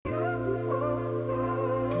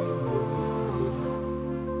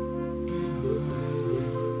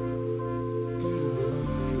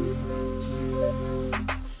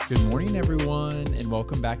Good morning, everyone, and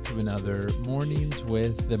welcome back to another Mornings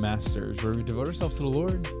with the Masters, where we devote ourselves to the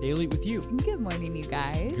Lord daily with you. Good morning, you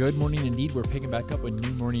guys. Good morning, indeed. We're picking back up with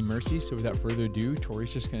new morning mercies. So without further ado,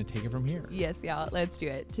 Tori's just going to take it from here. Yes, y'all. Let's do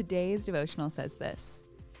it. Today's devotional says this: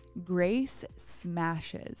 grace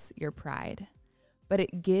smashes your pride, but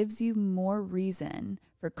it gives you more reason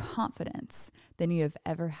for confidence than you have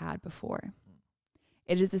ever had before.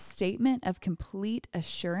 It is a statement of complete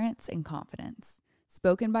assurance and confidence,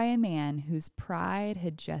 spoken by a man whose pride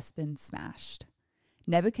had just been smashed.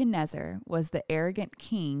 Nebuchadnezzar was the arrogant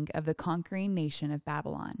king of the conquering nation of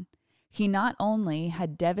Babylon. He not only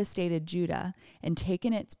had devastated Judah and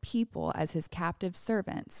taken its people as his captive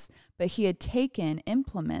servants, but he had taken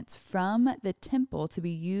implements from the temple to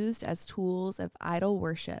be used as tools of idol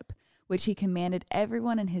worship, which he commanded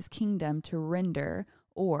everyone in his kingdom to render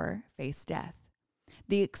or face death.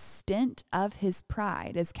 The extent of his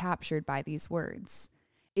pride is captured by these words: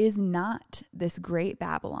 "Is not this great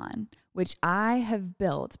Babylon, which I have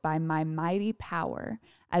built by my mighty power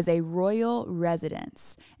as a royal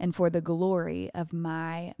residence and for the glory of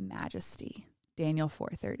my majesty?" Daniel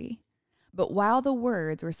 4:30. But while the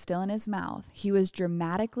words were still in his mouth, he was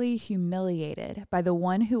dramatically humiliated by the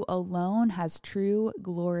one who alone has true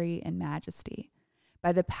glory and majesty.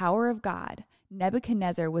 By the power of God,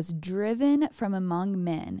 Nebuchadnezzar was driven from among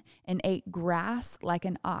men and ate grass like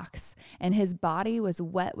an ox, and his body was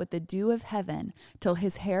wet with the dew of heaven till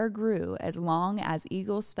his hair grew as long as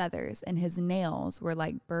eagle's feathers, and his nails were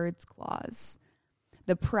like bird's claws.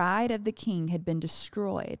 The pride of the king had been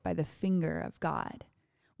destroyed by the finger of God.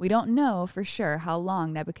 We don't know for sure how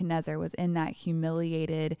long Nebuchadnezzar was in that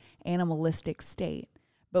humiliated, animalistic state,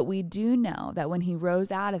 but we do know that when he rose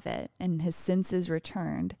out of it and his senses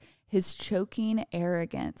returned, his choking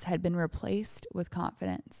arrogance had been replaced with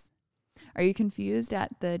confidence. Are you confused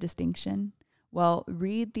at the distinction? Well,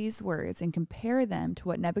 read these words and compare them to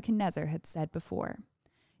what Nebuchadnezzar had said before.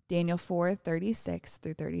 Daniel 4:36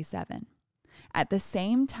 through 37. "At the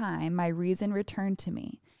same time, my reason returned to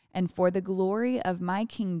me, and for the glory of my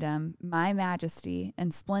kingdom, my majesty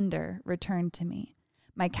and splendor returned to me.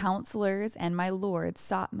 My counselors and my lords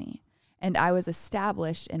sought me, and I was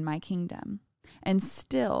established in my kingdom. And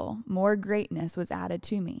still more greatness was added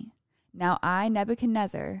to me. Now I,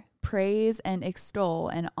 Nebuchadnezzar, praise and extol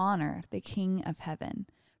and honor the King of heaven,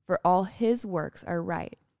 for all his works are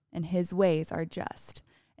right, and his ways are just,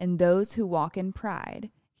 and those who walk in pride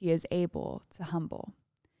he is able to humble."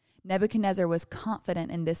 Nebuchadnezzar was confident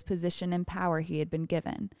in this position and power he had been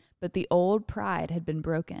given, but the old pride had been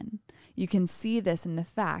broken. You can see this in the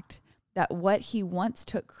fact that what he once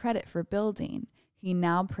took credit for building, he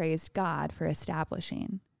now praised God for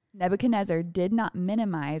establishing. Nebuchadnezzar did not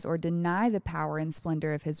minimize or deny the power and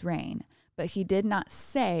splendor of his reign, but he did not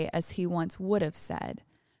say, as he once would have said,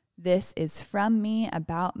 "This is from me,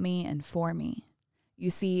 about me, and for me."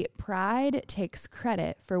 You see, pride takes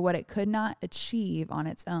credit for what it could not achieve on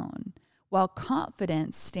its own, while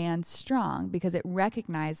confidence stands strong because it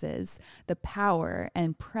recognizes the power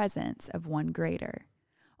and presence of one greater.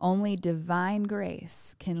 Only divine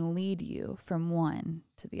grace can lead you from one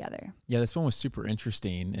to the other. Yeah, this one was super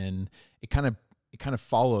interesting, and it kind of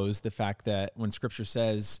follows the fact that when Scripture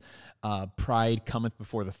says pride cometh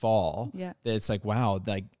before the fall, that it's like, wow,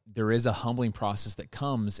 like there is a humbling process that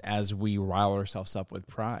comes as we rile ourselves up with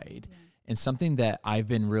pride. Yeah. And something that I've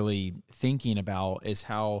been really thinking about is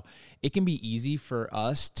how it can be easy for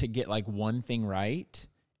us to get like one thing right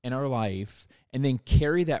in our life and then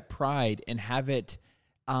carry that pride and have it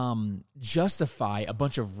justify a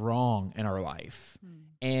bunch of wrong in our life.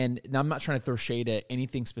 And now I'm not trying to throw shade at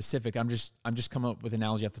anything specific. I'm just coming up with an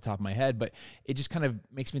analogy off the top of my head, but it just kind of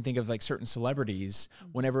makes me think of like certain celebrities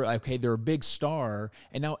whenever, okay, they're a big star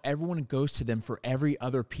and now everyone goes to them for every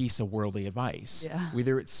other piece of worldly advice,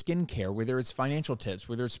 whether it's skincare, whether it's financial tips,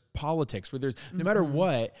 whether it's politics, whether it's no matter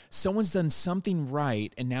what, someone's done something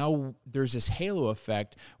right. And now there's this halo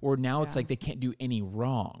effect where now it's like they can't do any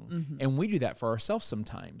wrong. And we do that for ourselves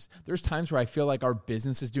sometimes. There's times where I feel like our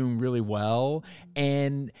business is doing really well,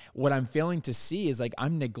 and what I'm failing to see is like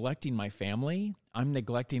I'm neglecting my family, I'm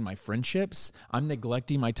neglecting my friendships, I'm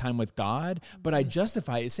neglecting my time with God, but I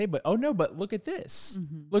justify it and say, but look at this.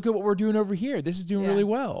 Look at what we're doing over here. This is doing really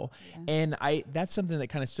well. And that's something that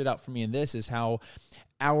kind of stood out for me in this is how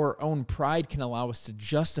our own pride can allow us to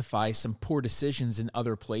justify some poor decisions in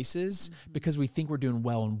other places because we think we're doing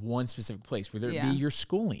well in one specific place, whether it be your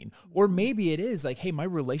schooling, or maybe it is like, hey, my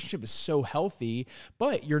relationship is so healthy,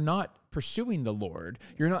 but you're not pursuing the Lord.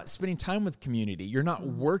 You're not spending time with community. You're not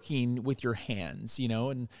working with your hands,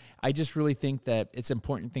 and I just really think that it's an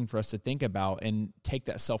important thing for us to think about and take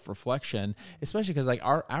that self-reflection, especially because like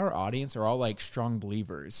our audience are all like strong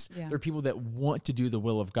believers. Yeah. They're people that want to do the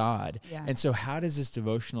will of God. Yeah. And so how does this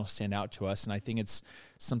devotional stand out to us? And I think it's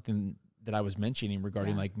something that I was mentioning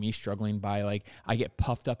regarding like me struggling by like, I get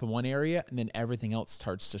puffed up in one area and then everything else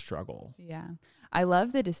starts to struggle. Yeah. I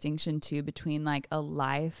love the distinction too between like a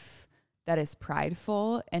life that is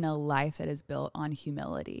prideful and a life that is built on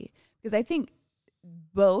humility. Because I think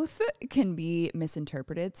both can be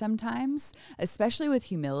misinterpreted sometimes, especially with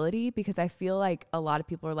humility, because I feel like a lot of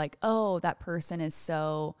people are like, oh, that person is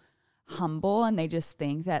so humble, and they just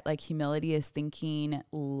think that like humility is thinking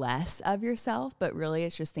less of yourself, but really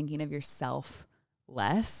it's just thinking of yourself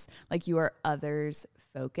less, like you are others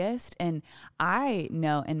focused. And I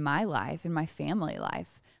know in my life, in my family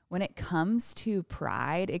life, when it comes to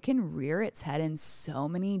pride, it can rear its head in so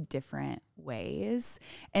many different ways.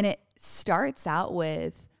 And it starts out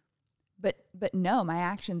with, but no, my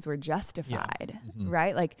actions were justified,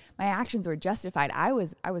 right? Like my actions were justified. I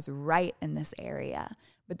was right in this area,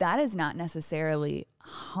 but that is not necessarily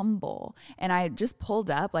humble. And I just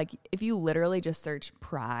pulled up, like if you literally just search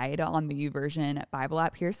pride on the YouVersion Bible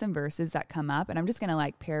app, here's some verses that come up. And I'm just going to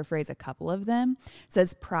like paraphrase a couple of them. It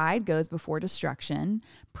says, pride goes before destruction.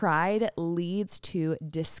 Pride leads to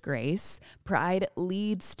disgrace. Pride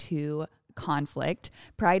leads to conflict.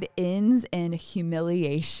 Pride ends in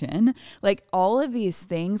humiliation. Like all of these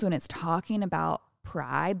things, when it's talking about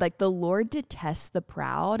pride, like the Lord detests the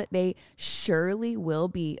proud. They surely will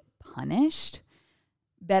be punished.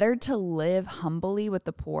 Better to live humbly with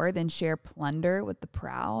the poor than share plunder with the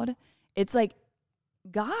proud. It's like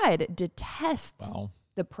God detests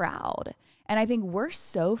the proud. And I think we're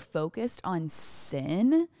so focused on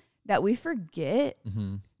sin that we forget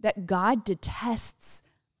that God detests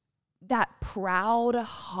that proud,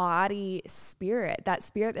 haughty spirit, that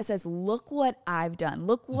spirit that says, look what I've done.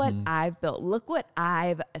 Look what I've built. Look what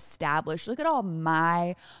I've established. Look at all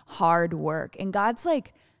my hard work. And God's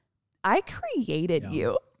like, I created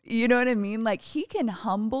you. You know what I mean? Like he can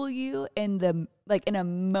humble you in a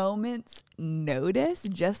moment's notice,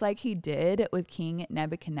 just like he did with King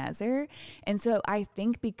Nebuchadnezzar. And so I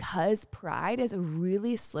think because pride is a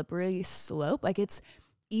really slippery slope, like it's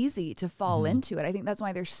easy to fall into it. I think that's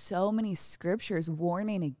why there's so many scriptures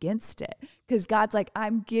warning against it, because God's like,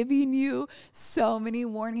 I'm giving you so many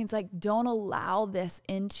warnings, like don't allow this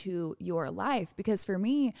into your life. Because for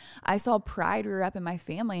me, I saw pride rear up in my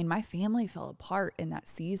family, and my family fell apart in that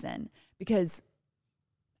season because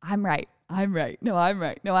I'm right. No, I'm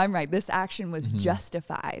right. This action was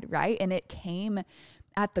justified, right? And it came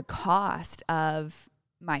at the cost of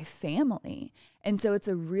my family. And so it's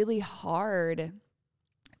a really hard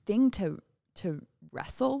thing to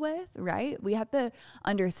wrestle with, right? We have to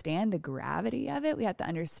understand the gravity of it. We have to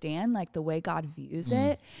understand like the way God views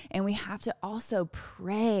it. And we have to also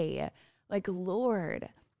pray like, Lord,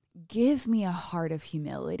 give me a heart of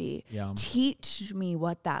humility. Teach me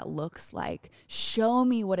what that looks like. Show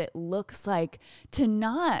me what it looks like to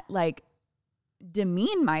not like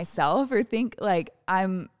demean myself or think like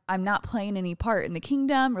I'm not playing any part in the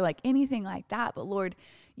kingdom or like anything like that. But Lord,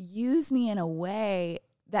 use me in a way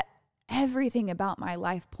that everything about my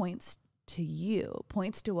life points to you,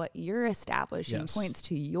 points to what you're establishing, points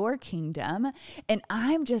to your kingdom. And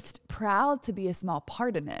I'm just proud to be a small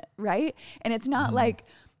part in it, right? And it's not like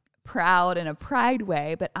proud in a pride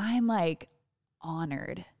way, but I'm like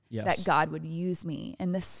honored that God would use me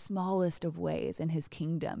in the smallest of ways in his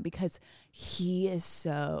kingdom because he is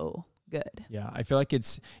so good. Yeah, I feel like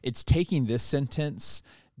it's taking this sentence,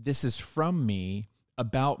 this is from me,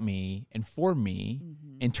 about me, and for me,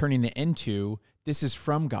 and turning it into, this is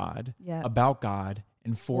from God, about God,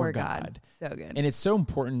 and for God. So good. And it's so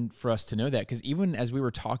important for us to know that, because even as we were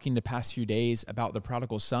talking the past few days about the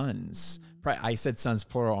prodigal sons, I said sons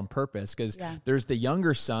plural on purpose, because there's the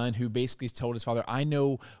younger son who basically told his father, I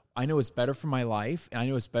know it's better for my life, and I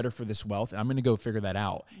know it's better for this wealth, and I'm going to go figure that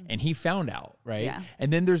out. And he found out, right? Yeah.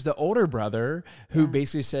 And then there's the older brother who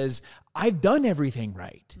basically says, I've done everything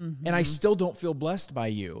right, and I still don't feel blessed by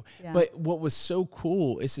you. Yeah. But what was so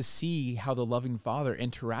cool is to see how the loving father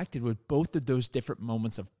interacted with both of those different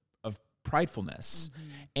moments of pridefulness.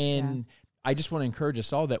 And I just want to encourage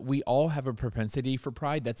us all that we all have a propensity for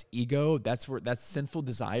pride. That's ego. That's sinful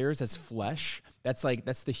desires. That's flesh. That's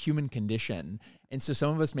the human condition. And so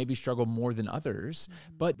some of us maybe struggle more than others,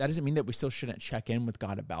 but that doesn't mean that we still shouldn't check in with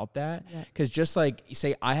God about that. Because just like you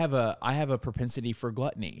say, I have a propensity for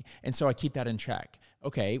gluttony, and so I keep that in check.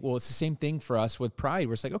 Okay, well, it's the same thing for us with pride,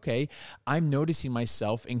 where it's like, okay, I'm noticing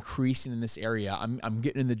myself increasing in this area. I'm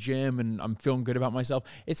getting in the gym and I'm feeling good about myself.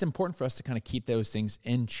 It's important for us to kind of keep those things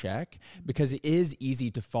in check, because it is easy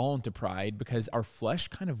to fall into pride because our flesh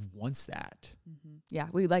kind of wants that. Yeah,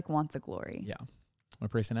 we want the glory. Yeah. Want to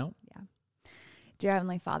pray us out? Yeah. Dear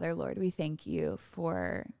Heavenly Father, Lord, we thank you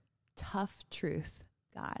for tough truth,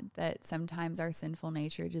 God, that sometimes our sinful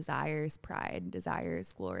nature desires pride,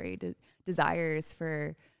 desires glory, desires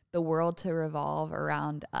for the world to revolve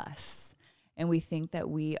around us. And we think that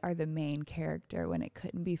we are the main character when it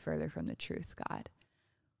couldn't be further from the truth, God.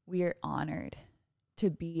 We are honored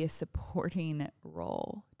to be a supporting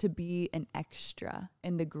role, to be an extra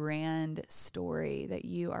in the grand story that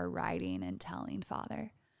you are writing and telling,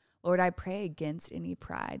 Father. Lord, I pray against any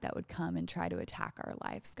pride that would come and try to attack our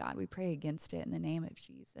lives, God. We pray against it in the name of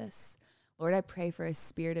Jesus. Lord, I pray for a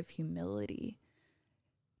spirit of humility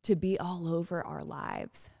to be all over our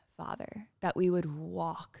lives, Father, that we would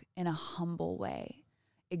walk in a humble way,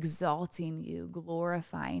 exalting you,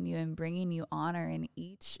 glorifying you, and bringing you honor in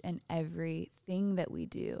each and every thing that we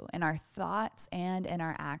do, in our thoughts and in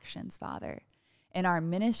our actions, Father. In our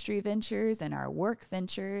ministry ventures and our work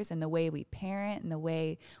ventures and the way we parent and the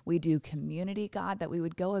way we do community, God, that we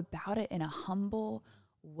would go about it in a humble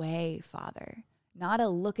way, Father. Not a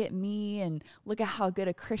look at me and look at how good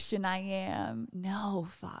a Christian I am. No,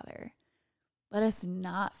 Father. Let us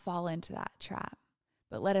not fall into that trap,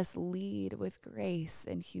 but let us lead with grace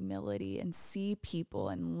and humility and see people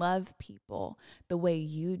and love people the way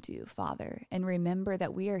you do, Father. And remember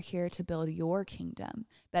that we are here to build your kingdom,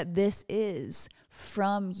 that this is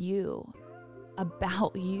from you,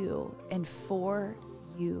 about you, and for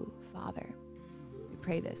you, Father. We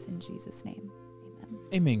pray this in Jesus' name.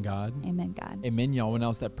 Amen, God. Amen, God. Amen, y'all. When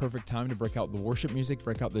now's that perfect time to break out the worship music,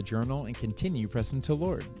 break out the journal, and continue pressing to the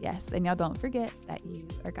Lord. Yes, and y'all don't forget that you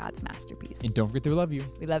are God's masterpiece. And don't forget that we love you.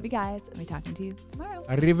 We love you guys, and we'll be talking to you tomorrow.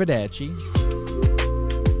 Arrivederci.